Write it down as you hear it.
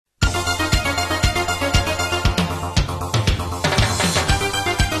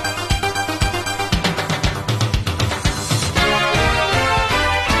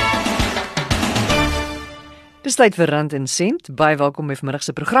Dis tyd vir Rand en Sent. Baie welkom by vanmiddag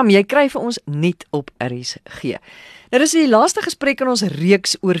se program. Jy kry vir ons net op RSG. Nou dis die laaste gesprek in ons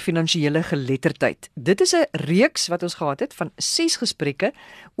reeks oor finansiële geletterdheid. Dit is 'n reeks wat ons gehad het van 6 gesprekke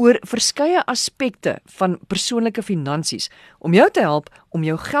oor verskeie aspekte van persoonlike finansies om jou te help om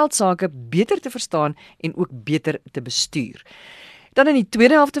jou geldsaake beter te verstaan en ook beter te bestuur. Dan in die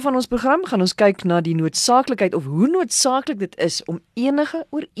tweede helfte van ons program gaan ons kyk na die noodsaaklikheid of hoe noodsaaklik dit is om enige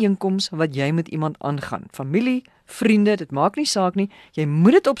ooreenkoms wat jy met iemand aangaan, familie, vriende, dit maak nie saak nie, jy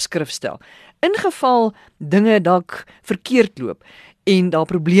moet dit op skrif stel. In geval dinge dalk verkeerd loop en daar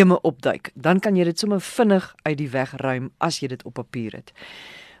probleme opduik, dan kan jy dit sommer vinnig uit die weg ruim as jy dit op papier het.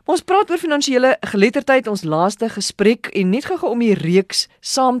 Ons praat oor finansiële geletterdheid, ons laaste gesprek, en net gou om die reeks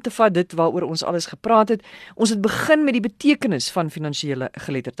saam te vat, dit waaroor ons alles gepraat het. Ons het begin met die betekenis van finansiële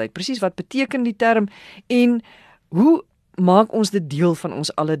geletterdheid. Presies wat beteken die term en hoe maak ons dit deel van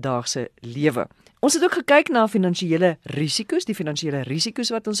ons alledaagse lewe? Ons het ook gekyk na finansiële risiko's, die finansiële risiko's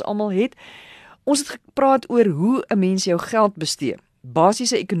wat ons almal het. Ons het gepraat oor hoe 'n mens jou geld bestee,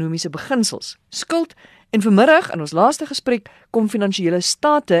 basiese ekonomiese beginsels, skuld. En vanmiddag in ons laaste gesprek kom finansiële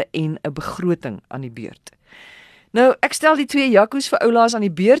state en 'n begroting aan die beurt. Nou, ek stel die twee Jaco's vir oulaas aan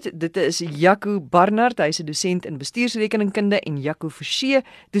die beurt. Dit is Jaco Barnard, hy is 'n dosent in bestuursrekeningkunde, en Jaco Forsie,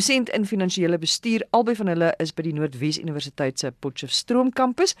 dosent in finansiële bestuur. Albei van hulle is by die Noordwes Universiteit se Potchefstroom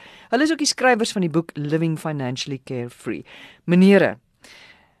kampus. Hulle is ook die skrywers van die boek Living Financially Carefree. Menere,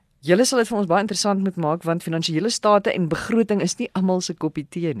 julle sal dit vir ons baie interessant moet maak, want finansiële state en begroting is nie almal se koppie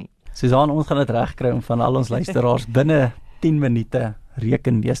tee nie. Suzaan, ons gaan dit regkry om van al ons luisteraars binne 10 minute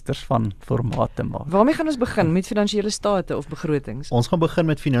rekenmeesters van formaat te maak. Waarmee gaan ons begin? Met finansiële state of begrotings? Ons gaan begin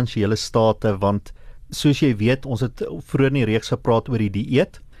met finansiële state, want soos jy weet, ons het vroeër in die reeks gepraat oor die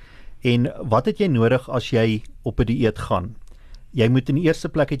dieet. En wat het jy nodig as jy op 'n dieet gaan? Jy moet in die eerste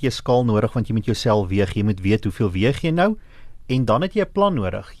plek het jy skaal nodig, want jy moet jouself weeg. Jy moet weet hoeveel weeg jy nou, en dan het jy 'n plan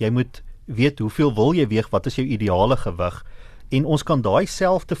nodig. Jy moet weet hoeveel wil jy weeg, wat is jou ideale gewig? En ons kan daai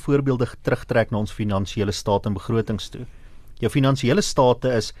selfde voorbeelde terugtrek na ons finansiële state en begrotings toe. Jou finansiële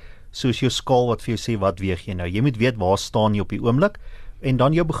state is soos jou skaal wat vir jou sê wat weeg jy nou. Jy moet weet waar staan jy op die oomblik, en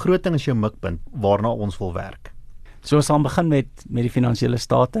dan jou begroting is jou mikpunt waarna ons wil werk. So ons gaan begin met die finansiële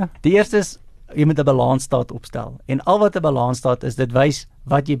state. Die eerste is, jy moet 'n balansstaat opstel. En al wat 'n balansstaat is, dit wys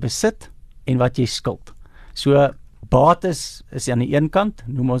wat jy besit en wat jy skuld. So bates is aan die een kant,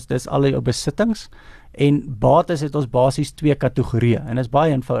 noem ons dis al jou besittings. En bates het ons basies 2 kategorieë, en dit is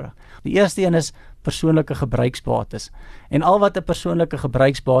baie eenvoudig. Die eerste een is persoonlike gebruiksbates. En al wat 'n persoonlike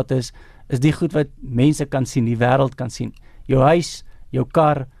gebruiksbate is die goed wat mense kan sien, die wêreld kan sien. Jou huis, jou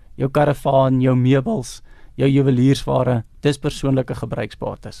kar, jou karavaan, jou meubels, jou juweliersware, dis persoonlike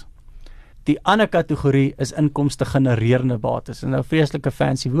gebruiksbates. Die ander kategorie is inkomste genererende bates. En nou 'n vreeslike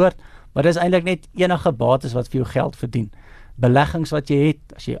fancy woord, maar dis eintlik net enige bates wat vir jou geld verdien. Beleggings wat jy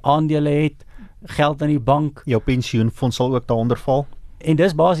het, as jy aandele het, geld in die bank. Jou pensioenfonds sal ook daaronder val. En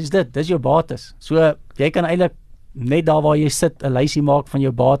dis basies dit, dis jou bates. So jy kan eintlik net daar waar jy sit 'n lysie maak van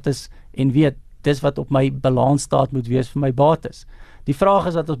jou bates en weet, dis wat op my balansstaat moet wees vir my bates. Die vraag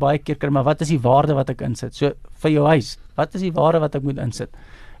is wat ons baie keer kry, maar wat is die waarde wat ek insit? So vir jou huis, wat is die waarde wat ek moet insit?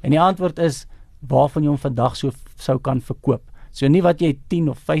 En die antwoord is waarvan jy hom vandag sou kan verkoop. So nie wat jy 10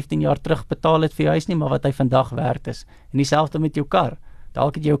 of 15 jaar terug betaal het vir jou huis nie, maar wat hy vandag werd is. En dieselfde met jou kar.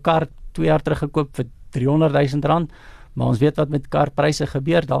 Dalk het jy jou kar 2 jaar terug gekoop vir R300,000, maar ons weet wat met karpryse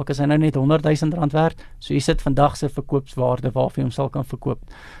gebeur, dalk is hy nou net R100,000 werd, so jy sit vandag se verkoopswaarde waarvoor jy hom sal kan verkoop.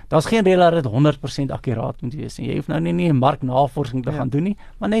 Daar's geen rede dat dit 100% akkuraat moet wees nie. Jy hoef nou nie marknavorsing te gaan doen nie,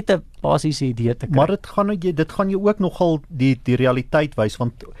 maar net 'n basiese idee te kry. Maar dit gaan jou ook nogal die realiteit wys,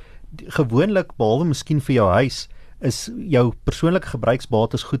 want gewoonlik, behalwe miskien vir jou huis, is jou persoonlike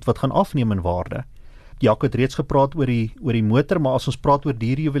gebruiksbates goed wat gaan afneem in waarde. Jaco het reeds gepraat oor die motor, maar as ons praat oor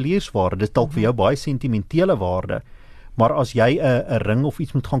diere juweliersware, dit is dalk vir jou baie sentimentele waarde. Maar as jy 'n ring of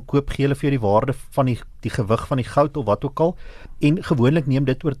iets moet gaan koop, gee hulle vir jou die waarde van die gewig van die goud of wat ook al. En gewoonlik neem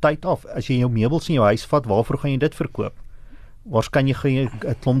dit oor tyd af. As jy jou meubels in jou huis vat, waarvoor gaan jy dit verkoop? Waarskynlik gaan jy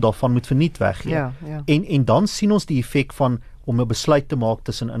 'n klomp daarvan moet verniet weggee. Ja. En dan sien ons die effek van om 'n besluit te maak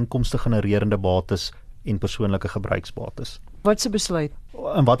tussen inkomste genererende bates en persoonlike gebruiksbates. Wat se besluit?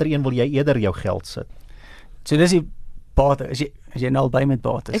 En watter een wil jy eerder jou geld sit? So dis die bate, as jy nou al by met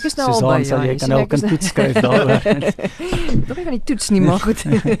bates. Ek is nou al by, sal jy kan ook 'n toets skryf daaroor. Nog nie van die toets nie, maar goed.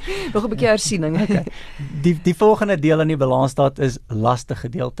 Nog 'n bietjie hersiening. Okay. Die volgende deel in die balansstaat is laste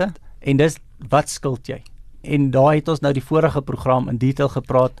gedeelte, en dis wat skuld jy? En daar het ons nou die vorige program in detail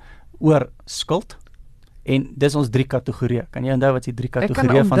gepraat oor skuld. En dis ons 3 kategorieë. Kan jy onthou wat die 3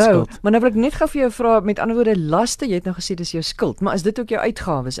 kategorieë van skuld? Maar nou wil ek net gou vir jou vra, met ander woorde, laste, jy het nou gesê dis jou skuld, maar is dit ook jou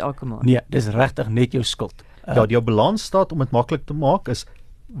uitgawes elke maand? Nee, dis regtig net jou skuld. Ja, jou balansstaat om dit maklik te maak is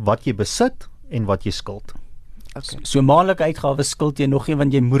wat jy besit en wat jy skuld. Okay. So maandelike uitgawes skuld jy nog nie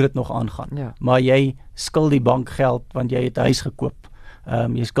want jy moet dit nog aangaan. Ja. Maar jy skuld die bank geld want jy het 'n huis gekoop.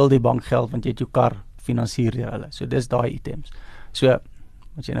 Jy skuld die bank geld want jy het jou kar finansier deur hulle. So dis daai items. So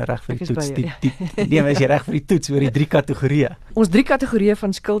as jy nou reg vir die toets, as jy reg vir die toets oor die 3 kategorieë. Ons 3 kategorieë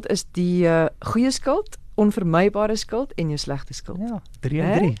van skuld is die goeie skuld, onvermybare skuld en jou slegte skuld. Ja, 3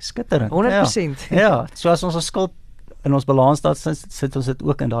 en 3, skitterend. 100%. Ja, so as ons skuld in ons balansstaat sit ons dit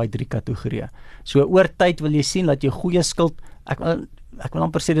ook in daai 3 kategorieë. So oor tyd wil jy sien dat jou goeie skuld, ek wil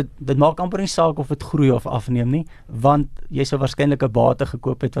amper sê dit maak amper nie saak of dit groei of afneem nie, want jy sou waarskynlik 'n bate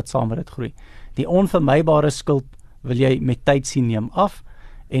gekoop het wat saam met dit groei. Die onvermybare skuld wil jy met tyd sien neem af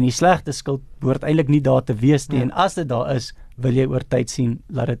en die slegte skuld behoort eintlik nie daar te wees nie, en as dit daar is, wil jy oor tyd sien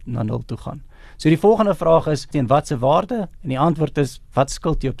laat dit na 0 toe gaan. So die volgende vraag is teen watse waarde, en die antwoord is wat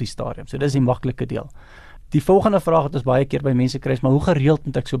skuld jy op die stadium. So dis die maklike deel. Die volgende vraag wat ons baie keer by mense kry is, maar hoe gereeld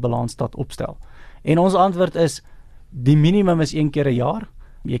moet ek so balansstaat opstel? En ons antwoord is die minimum is 1 keer 'n jaar.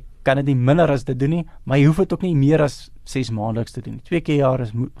 Jy kan dit nie minder as dit doen nie, maar jy hoef dit ook nie meer as 6 maandeliks te doen. 2 keer 'n jaar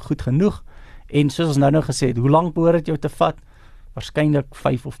is goed genoeg. En soos ons nou gesê het, hoe lank behoort dit jou te vat? Waarskynlik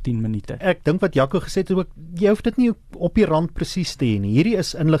 5 of 10 minute. Ek dink wat Jaco gesê het ook, jy hoef dit nie op die rand presies te hê nie. Hierdie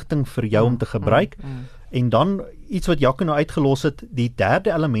is inligting vir jou om te gebruik. En dan iets wat Jaco nou uitgelos het, die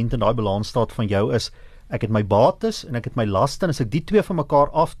derde element in daai balansstaat van jou is, ek het my bates en ek het my laste, en as ek die 2 van mekaar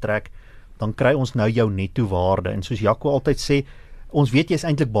aftrek, dan kry ons nou jou netto waarde. En soos Jaco altyd sê, ons weet jy is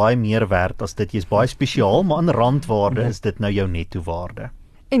eintlik baie meer werd as dit, jy is baie spesiaal, maar in randwaarde is dit nou jou netto waarde.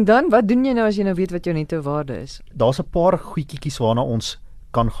 En dan, wat doen jy nou as jy nou weet wat jou netto waarde is? Daar's 'n paar goedjies waarna ons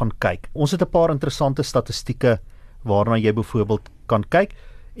kan gaan kyk. Ons het 'n paar interessante statistieke waarna jy byvoorbeeld kan kyk,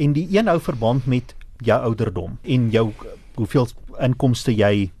 en die een hou verband met jou ouderdom en jou hoeveel inkomste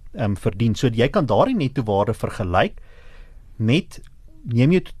jy verdien. So jy kan daardie netto waarde vergelyk met,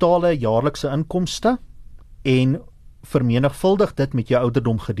 neem jou totale jaarlikse inkomste en vermenigvuldig dit met jou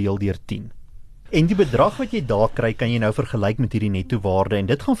ouderdom gedeel deur 10. En die bedrag wat jy daar kry, kan jy nou vergelyk met hierdie netto waarde, en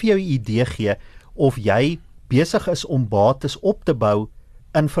dit gaan vir jou 'n idee gee of jy besig is om bates op te bou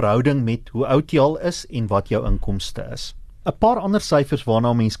in verhouding met hoe oud jy al is en wat jou inkomste is. 'n Paar ander syfers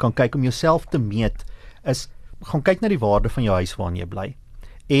waarna mens kan kyk om jouself te meet is, gaan kyk na die waarde van jou huis waarin jy bly.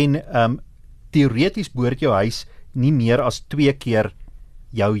 En teoreties behoort jou huis nie meer as 2 keer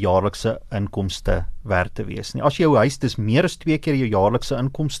jou jaarlikse inkomste werd te wees nie. As jou huis dis meer as 2 keer jou jaarlikse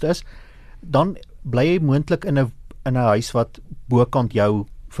inkomste is, dan bly jy moontlik in 'n huis wat bokant jou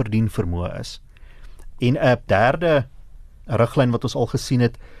verdien vermoë is. En 'n derde riglyn wat ons al gesien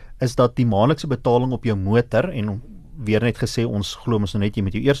het, is dat die maandelikse betaling op jou motor, en weer net gesê, ons glo mos nou net jy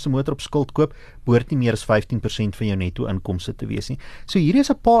met jou eerste motor op skuld koop, behoort nie meer as 15% van jou netto inkomste te wees nie. So hier is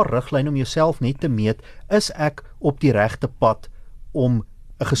 'n paar riglyne om jouself net te meet, is ek op die regte pad om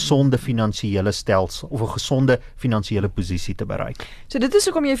 'n gesonde finansiële stelsel of 'n gesonde finansiële posisie te bereik. So dit is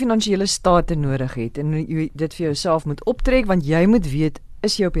hoekom jy finansiële state nodig het en jy dit vir jouself moet optrek, want jy moet weet,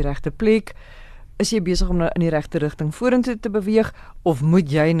 is jy op die regte plek? Is jy besig om nou in die regte rigting vorentoe te beweeg, of moet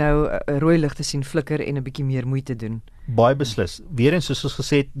jy nou rooi ligte sien flikker en 'n bietjie meer moeite doen? Baie beslis. Weerens soos ons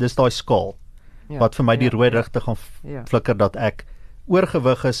gesê het, dis daai skaal wat vir my die rooi ligte gaan flikker dat ek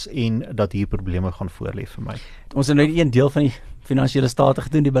oorgewig is en dat hier probleme gaan voorlê vir my. Ons het nou een deel van die finansiële state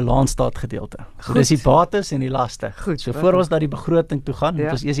gedoen, die balansstaat gedeelte. So dis die bates en die laste. Goed, so voor ons na die begroting toe gaan,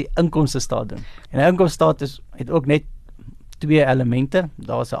 moet ons eers die inkomste staat doen. En 'n inkomste staat het ook net 2 elemente.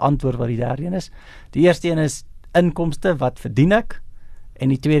 Daar's 'n antwoord wat die derde een is. Die eerste een is inkomste, wat verdien ek? En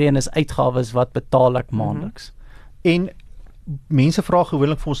die tweede een is uitgawes, wat betaal ek maandeliks? En mense vra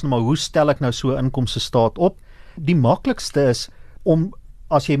gewoonlik vir ons nou, maar hoe stel ek nou so 'n inkomste staat op? Die maklikste is om,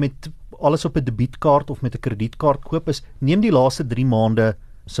 as jy met alles op 'n debietkaart of met 'n kredietkaart koop, is neem die laaste 3 maande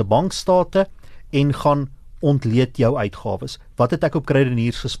se bankstate en gaan ontleed jou uitgawes. Wat het ek op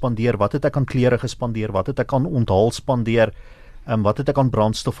kruideniers gespandeer? Wat het ek aan klere gespandeer? Wat het ek aan onthaal spandeer? Wat het ek aan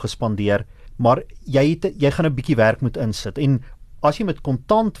brandstof gespandeer? Maar jy gaan 'n bietjie werk moet insit. En as jy met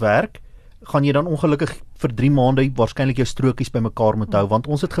kontant werk, gaan jy dan ongelukkig vir 3 maande waarskynlik jou strokies bymekaar moet hou, want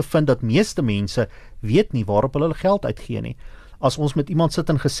ons het gevind dat meeste mense weet nie waarop hulle geld uitgee nie. As ons met iemand sit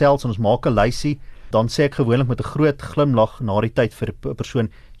en gesels en ons maak 'n lysie, dan sê ek gewoonlik met 'n groot glimlag na die tyd vir 'n persoon,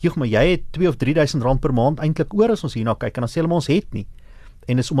 "Joeg, maar jy het 2 of 3.000 rand per maand eintlik oor as ons hierna kyk," en dan sê hulle ons het nie.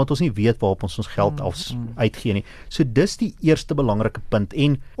 En dis omdat ons nie weet waarop ons geld uitgee nie. So dis die eerste belangrike punt.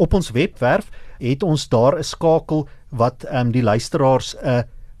 En op ons webwerf het ons daar 'n skakel wat die luisteraars 'n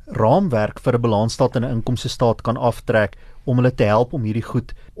raamwerk vir 'n balansstaat en 'n inkomstestaat kan aftrek om hulle te help om hierdie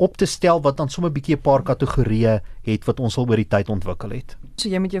goed op te stel wat dan sommer 'n bietjie 'n paar kategorieë het wat ons al oor die tyd ontwikkel het. So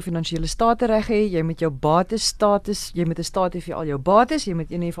jy moet jou finansiële state reg hê, jy moet jou batesstatus, jy moet 'n staat hê vir al jou bates, jy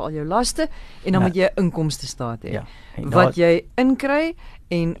moet een hê vir al jou laste en dan moet jy 'n inkomstestaat hê. Ja, Wat jy inkry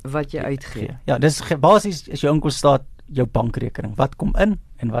en wat jy uitgee. Ja, dis basies is jou inkomstestaat jou bankrekening. Wat kom in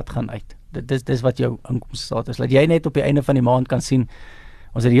en wat gaan uit. Dis wat jou inkomstestaat is. Laat jy net op die einde van die maand kan sien.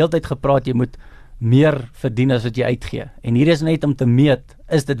 Ons het die hele tyd gepraat jy moet meer verdien as wat jy uitgee. En hier is net om te meet,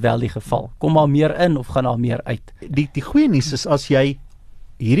 is dit wel die geval? Kom maar meer in of gaan daar meer uit? Die goeie nuus is as jy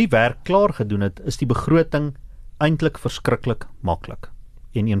hierdie werk klaar gedoen het, is die begroting eintlik verskriklik maklik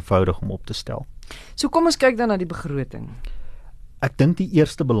en eenvoudig om op te stel. So kom ons kyk dan na die begroting. Ek dink die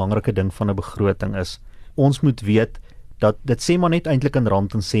eerste belangrike ding van 'n begroting is, ons moet weet dat dit sê maar net eintlik in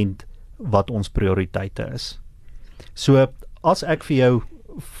rand en sent wat ons prioriteite is. So as ek vir jou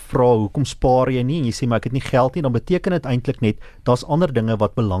vra hoekom spaar jy nie en jy sê maar ek het nie geld nie, dan beteken dit eintlik net daar's ander dinge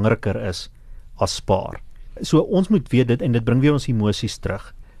wat belangriker is as spaar. So ons moet weet dit en dit bring weer ons emosies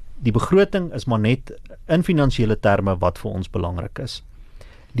terug. Die begroting is maar net in finansiële terme wat vir ons belangrik is.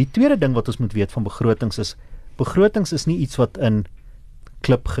 Die tweede ding wat ons moet weet van begrotings is nie iets wat in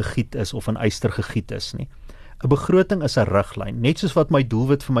klip gegiet is of in yster gegiet is nie. 'n Begroting is 'n riglyn. Net soos wat my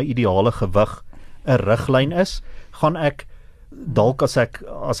doelwit vir my ideale gewig 'n riglyn is, gaan ek dalk as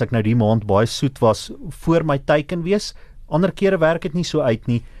ek nou die maand baie soet was, voor my teiken wees. Ander kere werk dit nie so uit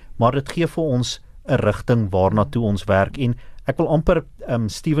nie, maar dit gee vir ons 'n rigting waarna toe ons werk. En ek wil amper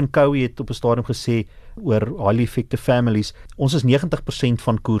Stephen Covey het op 'n stadium gesê oor highly effective families, ons is 90%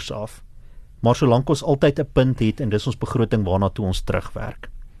 van koers af. Maar solank ons altyd 'n punt het en dis ons begroting waarna toe ons terugwerk.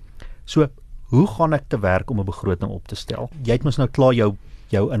 So, hoe gaan ek te werk om 'n begroting op te stel? Jy het mos nou klaar jou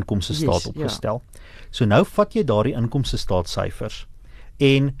inkomstestaat opgestel. Ja. So nou vat jy daardie inkomstestaatsyfers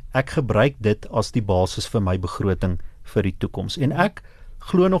en ek gebruik dit as die basis vir my begroting vir die toekoms. En ek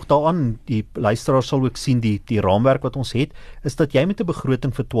glo nog daaraan, die luisteraars sal ook sien die raamwerk wat ons het, is dat jy met 'n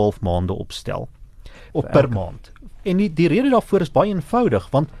begroting vir 12 maande opstel. Of per maand. En die rede daarvoor is baie eenvoudig,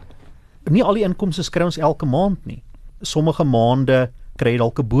 want nie al die inkomste kry ons elke maand nie. Sommige maande kry jy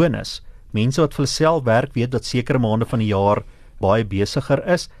dalk 'n bonus. Mense wat vir hulself werk weet dat sekere maande van die jaar baie besiger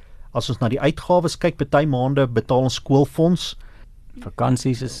is. As ons na die uitgawes kyk, party maande betaal ons skoolfonds.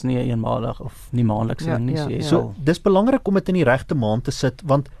 Vakansies is nie eenmalig of nie maandeliks nie. So dis belangrik om dit in die regte maand te sit,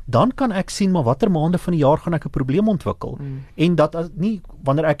 want dan kan ek sien maar watter maande van die jaar gaan ek 'n probleem ontwikkel. En dat as nie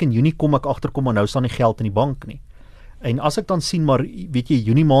wanneer ek in Junie kom ek agterkom maar nou staan nie geld in die bank nie. En as ek dan sien maar weet jy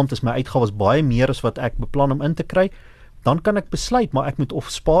Junie maand is my uitgawes baie meer as wat ek beplan om in te kry, dan kan ek besluit maar ek moet of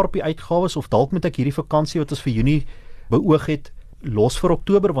spaar op die uitgawes of dalk moet ek hierdie vakansie wat ons vir Junie beoog het los vir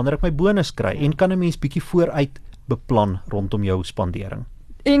Oktober wanneer ek my bonus kry en kan 'n mens bietjie vooruit beplan rondom jou spandering.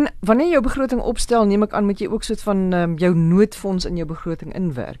 En wanneer jy jou begroting opstel, neem ek aan moet jy ook soort van jou noodfonds in jou begroting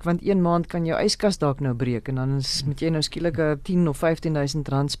inwerk, want een maand kan jou yskas dalk nou breek en dan moet jy nou skielik 'n 10 of 15.000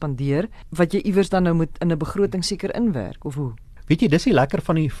 rand spandeer wat jy iewers dan nou moet in 'n begroting seker inwerk of hoe? Weet jy, dis die lekker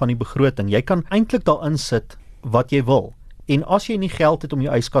van die begroting. Jy kan eintlik daarin sit wat jy wil. En as jy nie geld het om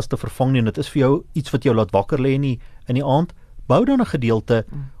jou yskas te vervang nie en dit is vir jou iets wat jou laat wakker lê in die aand, bou dan 'n gedeelte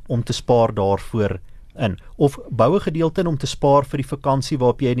om te spaar daarvoor in. Of bou 'n gedeelte in om te spaar vir die vakansie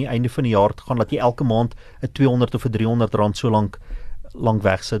waarop jy aan die einde van die jaar gaan, dat jy elke maand 'n 200 of 'n 300 rand so lank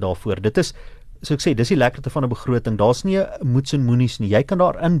wegsit daarvoor. Dit is, so ek sê, dis die lekkerte van 'n begroting. Daar's nie 'n moets en moenies nie. Jy kan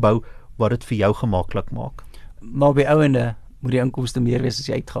daar inbou wat dit vir jou gemaklik maak. Maar op die ouende moet die inkomste meer wees as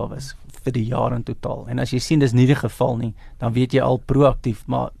die uitgawes vir die jaar in totaal. En as jy sien dis nie die geval nie, dan weet jy al proaktief,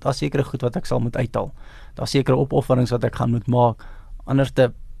 maar daar's sekere goed wat ek sal moet uithaal. Daar's sekere opofferings wat ek gaan moet maak. Anders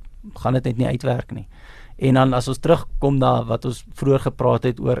gaan dit net nie uitwerk nie. En dan as ons terugkom na wat ons vroeër gepraat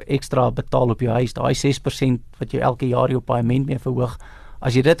het oor ekstra betaal op jou huis, daai 6% wat jy elke jaar jou paaiement mee verhoog,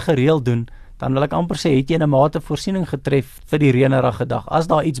 as jy dit gereeld doen, dan wil ek amper sê, het jy 'n mate voorsiening getref vir die reënerige dag. As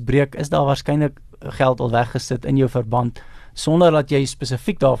daar iets breek, is daar waarskynlik geld al weggesit in jou verband, sonder dat jy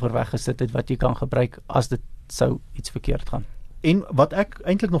spesifiek daarvoor weggesit het wat jy kan gebruik as dit sou iets verkeerd gaan. En wat ek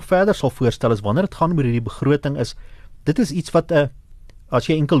eintlik nog verder sal voorstel is wanneer dit gaan oor hierdie begroting is, dit is iets wat as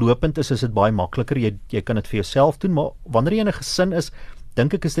jy enkel lopend is dit baie makliker, jy kan dit vir jouself doen, maar wanneer jy in 'n gesin is,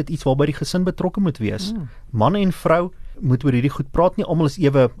 dink ek is dit iets waarby die gesin betrokke moet wees. Man en vrou moet oor hierdie goed praat, nie almal is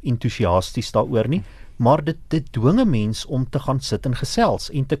ewe entoesiasties daaroor nie, maar dit dwing 'n mens om te gaan sit en gesels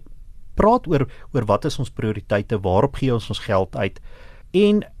en te praat oor wat is ons prioriteite, waarop gee ons geld uit.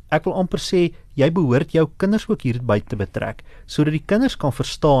 En ek wil amper sê, jy behoort jou kinders ook hierby te betrek, sodat die kinders kan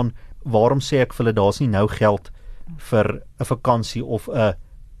verstaan, waarom sê ek vir hulle, daar's nie nou geld vir 'n vakansie of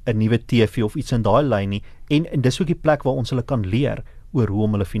 'n nuwe TV of iets in daai lyn nie, en dis ook die plek waar ons hulle kan leer oor hoe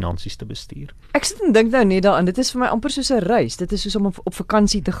om hulle finansies te bestuur. Ek sit en dink nou net daaraan, dit is vir my amper soos 'n reis. Dit is soos om op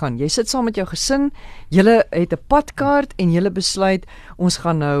vakansie te gaan. Jy sit saam met jou gesin, julle het 'n padkaart en julle besluit ons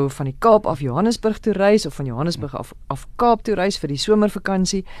gaan nou van die Kaap af Johannesburg toe reis of van Johannesburg af Kaap toe reis vir die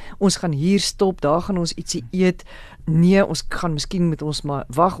somervakansie. Ons gaan hier stop, daar gaan ons ietsie eet. Nee, ons gaan miskien met ons maar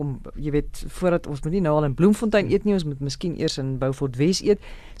wag om, jy weet, voordat ons moet nie nou al in Bloemfontein eet nie, ons moet miskien eers in Beaufort Wes eet.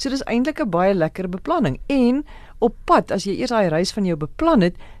 So dis eintlik 'n baie lekker beplanning. En op pad, as jy eers daai reis van jou beplan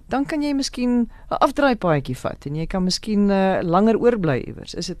het, dan kan jy miskien 'n afdraaipaadjie vat en jy kan miskien langer oorbly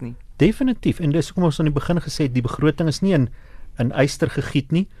iewers, is dit nie? Definitief, en dis hoekom ons aan die begin gesê het, die begroting is nie in yster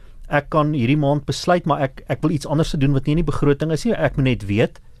gegiet nie. Ek kan hierdie maand besluit, maar ek wil iets anders te doen wat nie in die begroting is nie. Ek moet net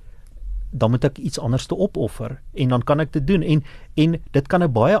weet, dan moet ek iets anders te opoffer en dan kan ek dit doen. En dit kan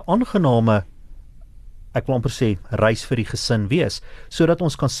 'n baie aangename, ek wil amper sê, reis vir die gesin wees, sodat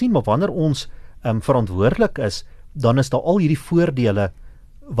ons kan sien, maar wanneer ons verantwoordelik is, dan is daar al hierdie voordele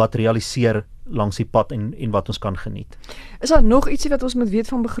wat realiseer langs die pad en wat ons kan geniet. Is daar nog ietsie wat ons moet weet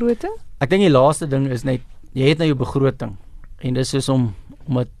van begroting? Ek dink die laaste ding is net, jy het nou jou begroting en dis soos om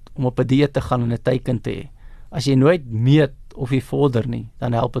op 'n dieet te gaan en 'n teiken te hê. As jy nooit meet of jy vorder nie,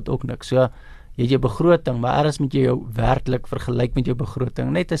 dan help dit ook niks. So, jy het jou begroting, maar eers moet jy jou werklik vergelyk met jou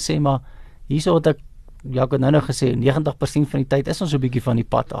begroting. Net te sê, maar hierso het ek het nou gesê, 90% van die tyd is ons so 'n bietjie van die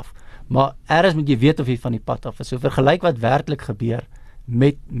pad af. Maar eers moet jy weet of jy van die pad af is. So vergelyk wat werklik gebeur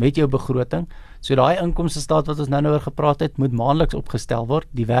met jou begroting. So daai inkomstestaat wat ons nou oor gepraat het, moet maandeliks opgestel word,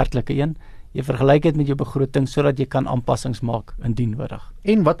 die werklike een. Jy vergelyk dit met jou begroting sodat jy kan aanpassings maak indien nodig.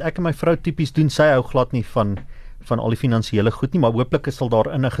 En wat ek en my vrou tipies doen, sy hou glad nie van al die finansiële goed nie, maar hooplik sal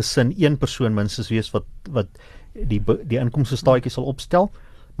daar in 'n gesin een persoon minstens wees wat die inkomstestaatjie sal opstel.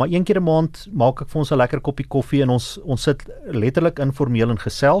 Maar een keer 'n maand maak ek vir ons 'n lekker koppie koffie en ons sit letterlik informeel en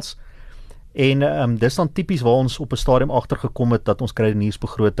gesels. En dis dan tipies waar ons op 'n stadium agtergekom het dat ons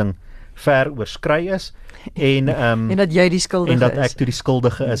kredietbegroting ver oorskry is en dat jy die skuldige is. En dat ek toe die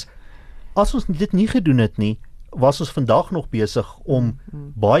skuldige is. As ons dit nie gedoen het nie, was ons vandag nog besig om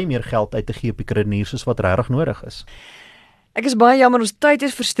baie meer geld uit te gee op die krediet soos wat regtig nodig is. Ek is baie jammer, ons tyd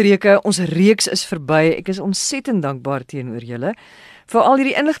is verstreke, ons reeks is verby. Ek is ontsettend dankbaar teenoor julle vir al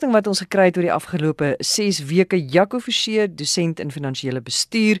hierdie inligting wat ons gekry het oor die afgelope 6 weke. Jaco Forsie, dosent in finansiële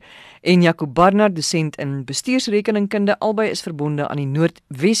bestuur, en Jaco Barnard, dosent in bestuursrekeningkunde, albei is verbonde aan die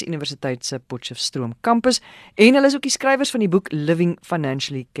Noordwes Universiteit se Potchefstroom kampus en hulle is ook die skrywers van die boek Living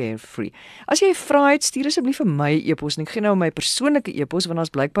Financially Carefree. As jy 'n vraag het, stuur asseblief vir my 'n e-pos en ek gee nou my persoonlike e-pos want daar's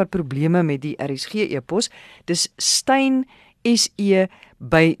blykbaar probleme met die RSG e-pos. Dis Steyn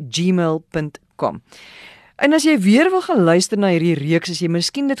se@gmail.com. En as jy weer wil gaan luister na hierdie reeks, as jy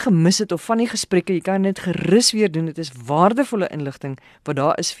miskien dit gemis het of van die gesprekke, jy kan dit gerus weer doen. Dit is waardevolle inligting wat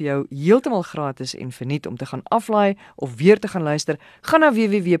daar is vir jou heeltemal gratis en verniet om te gaan aflaai of weer te gaan luister. Gaan na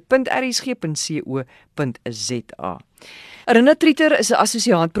www.rsg.co.za. Arinda Trieter is 'n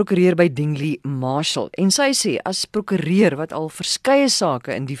assosiaat prokureur by Dingley Marshall en sy sê as prokureur wat al verskeie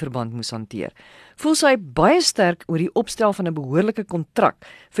sake in die verband moes hanteer, voel sy baie sterk oor die opstel van 'n behoorlike kontrak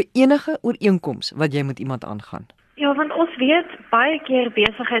vir enige ooreenkoms wat jy met iemand aangaan. Ja, want ons weet baie keer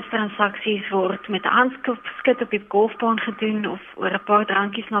besigheidstransaksies word met 'n handskit op die golfbaan gedoen of oor 'n paar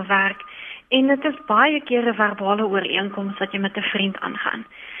drankies na werk en dit is baie keer 'n verbale ooreenkoms wat jy met 'n vriend aangaan.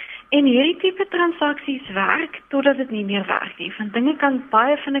 En hierdie tipe transaksies werk totdat dit nie meer werk nie, want dinge kan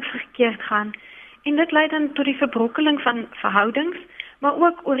baie vinnig verkeerd gaan en dit lei dan tot die verbrokkeling van verhoudings, maar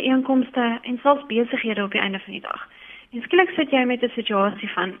ook ooreenkomste en selfs besighede op die einde van die dag. En skielik sit jy met 'n situasie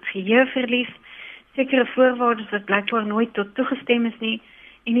van geheueverlies, sekere voorwaardes wat blykbaar nooit tot toegestem is nie,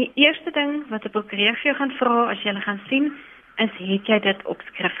 en die eerste ding wat 'n prokureur vir jou gaan vra as jy hulle gaan sien, is het jy dit op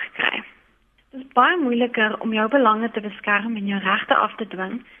skrif gekry? Dit is baie moeiliker om jou belange te beskerm en jou regte af te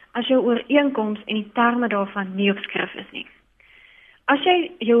dwing as jou ooreenkoms en die terme daarvan nie op skrif is nie. As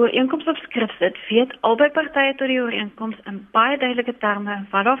jy jou ooreenkoms op skrif sit, weet albei partye tot die ooreenkoms in baie duidelike terme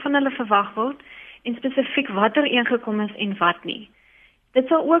wat daarvan hulle verwag word en spesifiek wat ooreengekom is en wat nie. Dit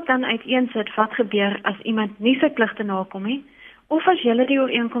sal ook dan uiteensit wat gebeur as iemand nie sy pligte nakom nie of as jy die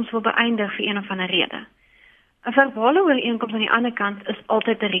ooreenkoms wil beëindig vir een of ander rede. 'n Verbale ooreenkoms aan die ander kant is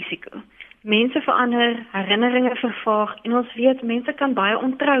altyd 'n risiko. Mense verander, herinneringe vervaag en ons weet mense kan baie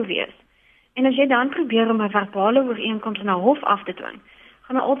ontrou wees. En as jy dan probeer om 'n verbale ooreenkoms na hof af te dwing,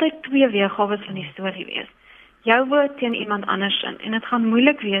 gaan daar altyd twee weergawe van die storie wees. Jou woord teen iemand anders en dit gaan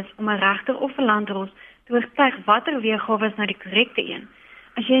moeilik wees om 'n regter of 'n landdros te oortuig watter weergawe is nou die korrekte een,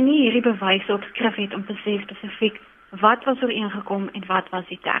 as jy nie hierdie bewyse op skrif het om te sê spesifiek wat was ooreengekom en wat was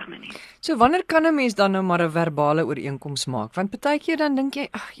die terme nie. So wanneer kan 'n mens dan nou maar 'n verbale ooreenkoms maak? Want partykeer dan dink jy,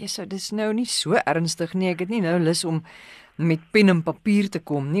 ag, dis nou nie so ernstig nie. Ek het nie nou lus om met pen en papier te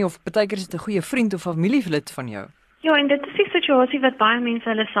kom nie, of baie keer is dit 'n goeie vriend of familielid van jou. Ja, en dit is die situasie wat baie mense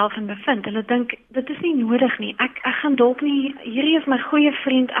hulle self in bevind. Hulle dink dit is nie nodig nie. Ek gaan dalk nie, hierdie is my goeie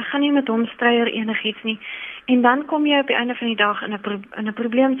vriend, ek gaan nie met hom stry oor enigiets nie. En dan kom jy op die einde van die dag in 'n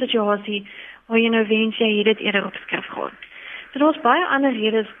probleemsituasie waar jy nou wens jy het dit eerder op skrif gehad. So daar's baie ander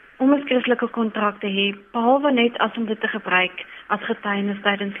redes om 'n skriftelike kontrak te hê, behalwe net as om dit te gebruik as getuienis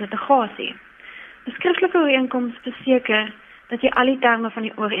tydens litigasie. 'n Skriftelike ooreenkoms verseker dat jy al die terme van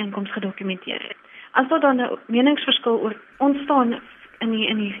die ooreenkoms gedokumenteer het. As daar dan 'n meningsverskil ontstaan in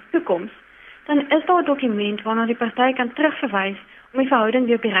die toekoms, dan is daar 'n dokument waarna die party kan terugverwys om die verhouding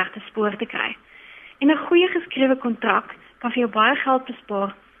weer op die regte spoor te kry. En 'n goeie geskrewe kontrak kan vir jou baie geld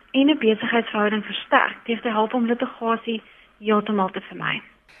bespaar en 'n besigheidsverhouding versterk deur te help om litigasie heeltemal te vermy.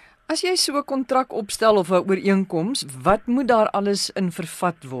 As jy so 'n kontrak opstel of 'n ooreenkoms, wat moet daar alles in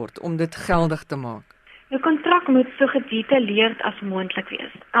vervat word om dit geldig te maak? 'n Kontrak moet so gedetailleerd as moontlik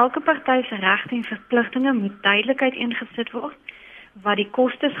wees. Elke party se regte en verpligtinge moet duidelik uiteengesit word. Wat die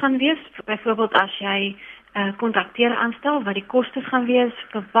kostes gaan wees, byvoorbeeld as jy 'n kontrakteur aanstel, wat die kostes gaan wees,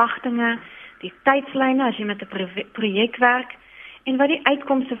 verwagtinge, die tydslyne as jy met 'n projek werk en wat die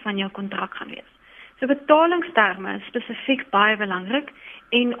uitkomste van jou kontrak gaan wees. So betalingsterme is spesifiek baie belangrik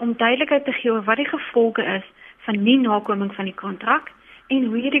en om duidelikheid te gee oor wat die gevolge is van nie nakoming van die kontrak en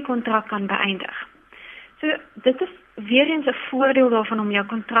hoe jy die kontrak kan beëindig. So dit is weer eens 'n voordeel daarvan om jou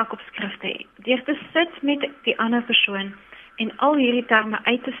kontrak op skrift te hê. Deur te sit met die ander persoon en al hierdie terme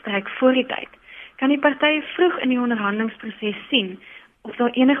uit te stryk voor die tyd, kan die partye vroeg in die onderhandelingsproses sien of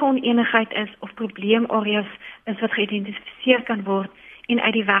daar enige onenigheid is of probleemareas is wat geïdentifiseer kan word en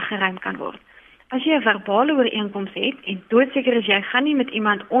uit die weg geruim kan word. As jy 'n verbale ooreenkoms het en doodseker is jy gaan nie met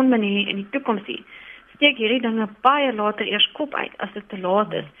iemand onmin in die toekoms nie, steek hierdie dinge baie later eers kop uit as dit te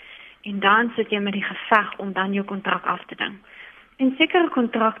laat is. En dan sit jy met die geveg om dan jou kontrak af te ding. En sekere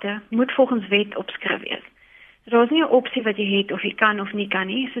kontrakte moet volgens wet op skrif wees. So daar is nie 'n opsie wat jy het of jy kan of nie kan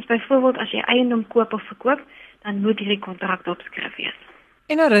nie. Soos byvoorbeeld as jy eiendom koop of verkoop, dan moet hierdie kontrak op skrif wees.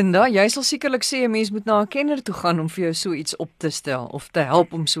 En Arinda, jy sal sekerlik sê 'n mens moet na 'n kenner toe gaan om vir jou so iets op te stel of te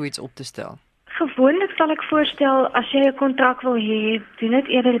help om so iets op te stel. Gewoonlik sal ek voorstel as jy 'n kontrak wil hê, doen dit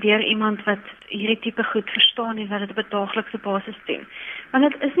eerder deur iemand wat hierdie tipe goed verstaan en wat dit op 'n daaglikse basis doen.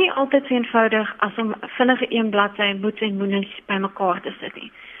 Want dit is nie altyd so eenvoudig as om vinnige een bladsy moets en moenies bymekaar te sit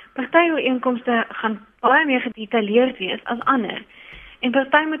nie. Party ooreenkomste gaan baie meer gedetailleerd wees as ander. En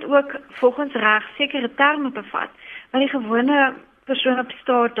party moet ook volgens reg sekere terme bevat wat die gewone persoon op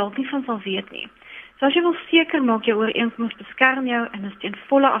straat dalk nie van sal weet nie. So as jy wil seker maak jou ooreenkoms beskerm jou en is ten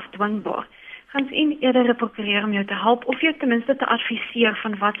volle afdwingbaar, gaan sien eerder 'n prokureur om jou te help of jou ten minste te adviseer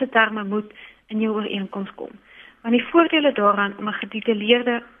van watter terme moet in jou ooreenkoms kom. Want die voordele daaraan om 'n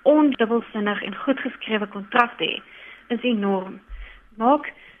gedetailleerde, ondubbelsinnig en goed geskrewe kontrak te hê, is enorm.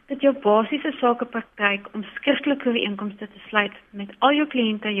 Maak dit jou basiese sakepraktyk om skriftelike ooreenkomste te sluit met al jou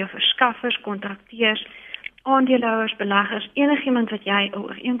kliënte, jou verskaffers, kontrakteurs, aandeelhouers, beleggers, enigiemand wat jy 'n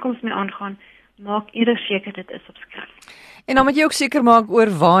ooreenkoms mee aangaan, maak eerder seker dit is op skrif. En dan moet jy ook seker maak oor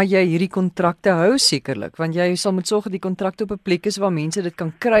waar jy hierdie kontrakte hou sekerlik, want jy sal moet sorg dat die kontrakte op 'n plek is waar mense dit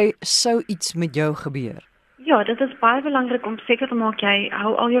kan kry sou iets met jou gebeur. Ja, dit is baie belangrik om seker te maak jy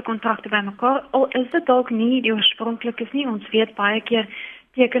hou al jou kontrakte bymekaar. Al is dit dalk nie die oorspronklikes nie, ons weet baie keer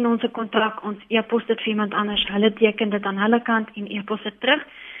teken ons 'n kontrak, ons e-pos dit vir iemand anders, hulle teken dit aan hulle kant en e-pos dit terug.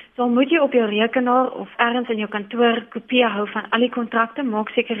 So moet jy op jou rekenaar of ergens in jou kantoor kopieë hou van al die kontrakte, maak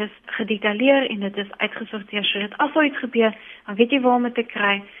seker is gedetailleer en dit is uitgesorteer sodat as daar iets gebeur, dan weet jy waar om dit te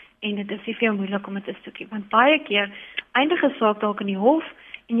kry en dit is nie vir jou moeilik om dit te soek nie. Want baie keer eindig 'n saak dalk in die hof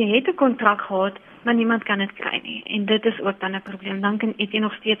en jy het 'n kontrak gehad, maar niemand kan dit kry nie. En dit is ook dan 'n probleem. Dan het jy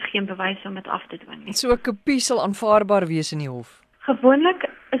nog steeds geen bewys om dit af te dwing nie. So 'n kopie sal aanvaarbaar wees in die hof. Gewoonlik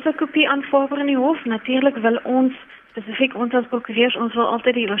is 'n kopie aanvaarbaar in die hof. Natuurlik wil ons spesifiek ons as prokureurs, ons wil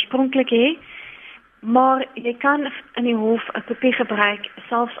altyd die oorspronklike hê, maar jy kan in die hof 'n kopie gebruik,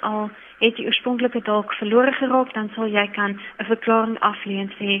 selfs al het die oorspronklike dalk verlore geraak, dan sal jy kan 'n verklaring aflê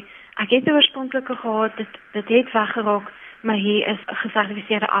en sê, ek het die oorspronklike gehad, dit het weggeraak, maar hier is 'n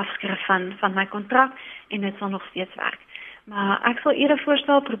gesertifiseerde afskrif van my kontrak en dit sal nog steeds werk. Maar ek sal eerder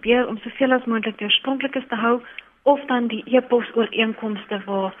voorstel, probeer om soveel as moontlik die oorspronklikes te hou, of dan die e-pos ooreenkomste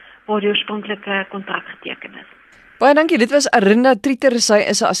waar die oorspronklike kontrak geteken is. Baie dankie, dit was Arinda Trieter, sy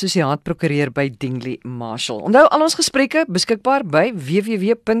is 'n assosiaat prokureur by Dingley Marshall. Onthou al ons gesprekke beskikbaar by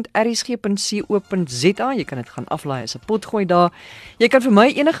www.rsg.co.za. Jy kan dit gaan aflaai as 'n potgooi daar. Jy kan vir my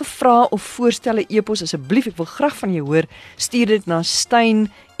enige vrae of voorstelle e-pos asseblief, ek wil graag van jou hoor. Stuur dit na Steyn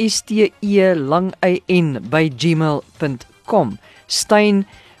STEyn by gmail.com. Steyn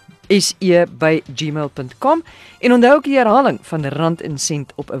se@gmail.com en onthou ook die herhaling van Rand en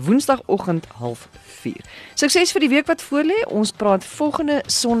Sent op 'n Woensdagoggend 3:30. Sukses vir die week wat voorlê. Ons praat volgende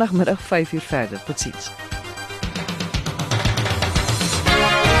Sondagmiddag 5:00 verder. Totsiens.